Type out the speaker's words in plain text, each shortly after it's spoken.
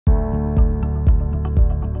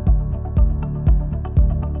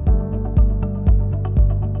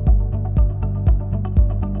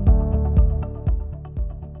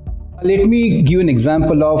Let me give an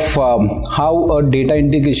example of how a data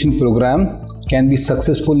integration program can be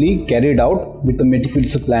successfully carried out with the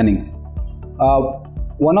meticulous planning.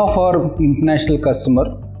 One of our international customer,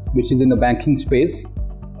 which is in the banking space,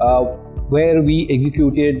 where we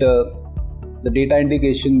executed the data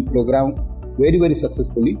integration program very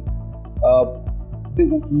successfully.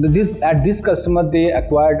 At this customer, they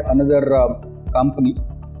acquired another company,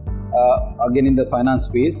 again in the finance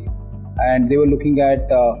space, and they were looking at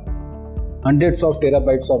hundreds of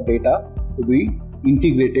terabytes of data to be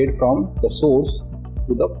integrated from the source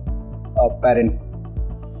to the parent.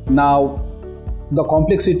 Now, the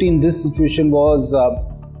complexity in this situation was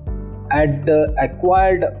at the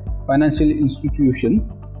acquired financial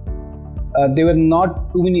institution, there were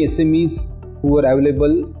not too many SMEs who were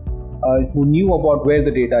available, who knew about where the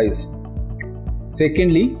data is.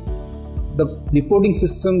 Secondly, the reporting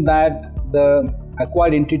system that the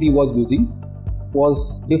acquired entity was using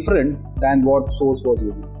was different than what source was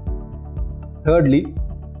using. Thirdly,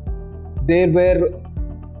 there were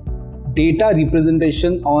data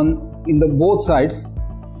representation in the both sides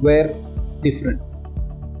were different,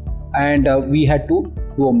 and we had to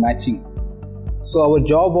do a matching. So our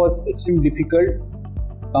job was extremely difficult,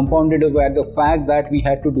 compounded by the fact that we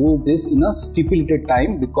had to do this in a stipulated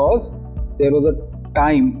time, because there was a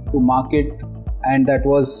time to market, and that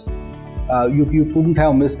was you couldn't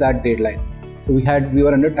have missed that deadline. So we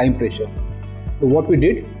were under time pressure. So what we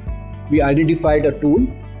did, we identified a tool,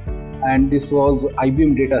 and this was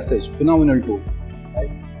IBM DataStage, phenomenal tool.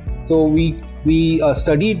 Right? So we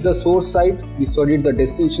studied the source side, we studied the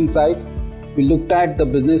destination side, we looked at the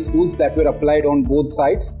business rules that were applied on both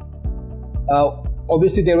sides.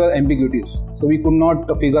 Obviously there were ambiguities, so we could not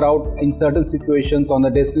figure out in certain situations on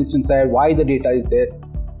the destination side why the data is there,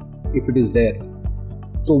 if it is there.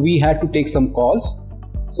 So we had to take some calls.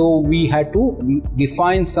 So we had to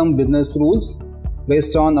define some business rules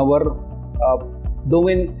based on our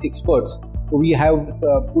domain experts. So we have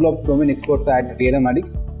a pool of domain experts at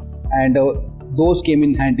Datamatics, and those came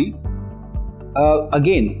in handy.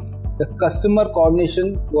 Again, the customer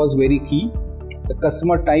coordination was very key. The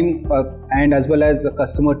customer time and as well as the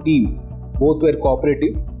customer team, both were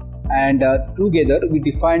cooperative, and together we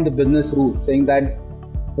defined the business rules, saying that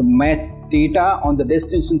the data on the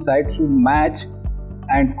destination side should match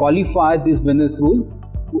and qualify this business rule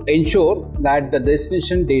to ensure that the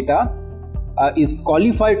destination data is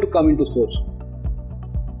qualified to come into source.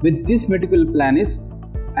 With this meticulous plan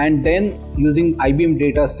and then using IBM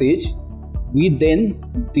DataStage, we then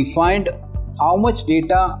defined how much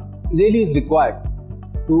data really is required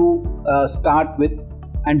to start with,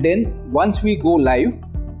 and then once we go live,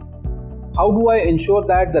 how do I ensure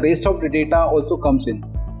that the rest of the data also comes in?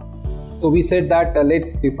 So we said that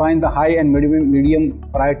let's define the high and medium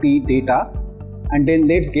priority data, and then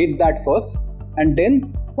let's get that first, and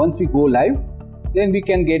then once we go live, then we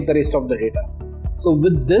can get the rest of the data. So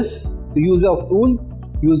with this, the use of tool,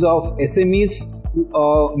 use of SMEs,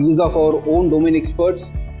 use of our own domain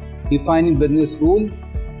experts, defining business rule,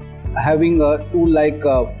 having a tool like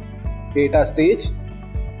DataStage,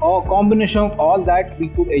 or combination of all that, we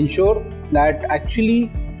could ensure that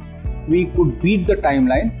actually we could beat the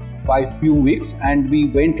timeline by few weeks, and we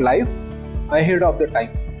went live ahead of the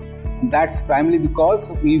time. That's primarily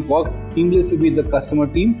because we worked seamlessly with the customer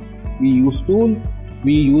team. We used tool,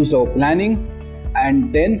 we used our planning,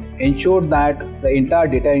 and then ensured that the entire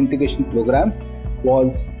data integration program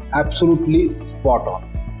was absolutely spot on.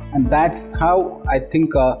 And that's how I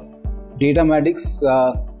think Datamatics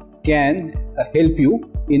can help you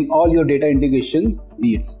in all your data integration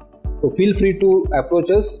needs. So feel free to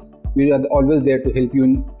approach us. We are always there to help you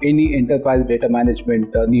in any enterprise data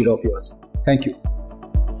management need of yours. Thank you.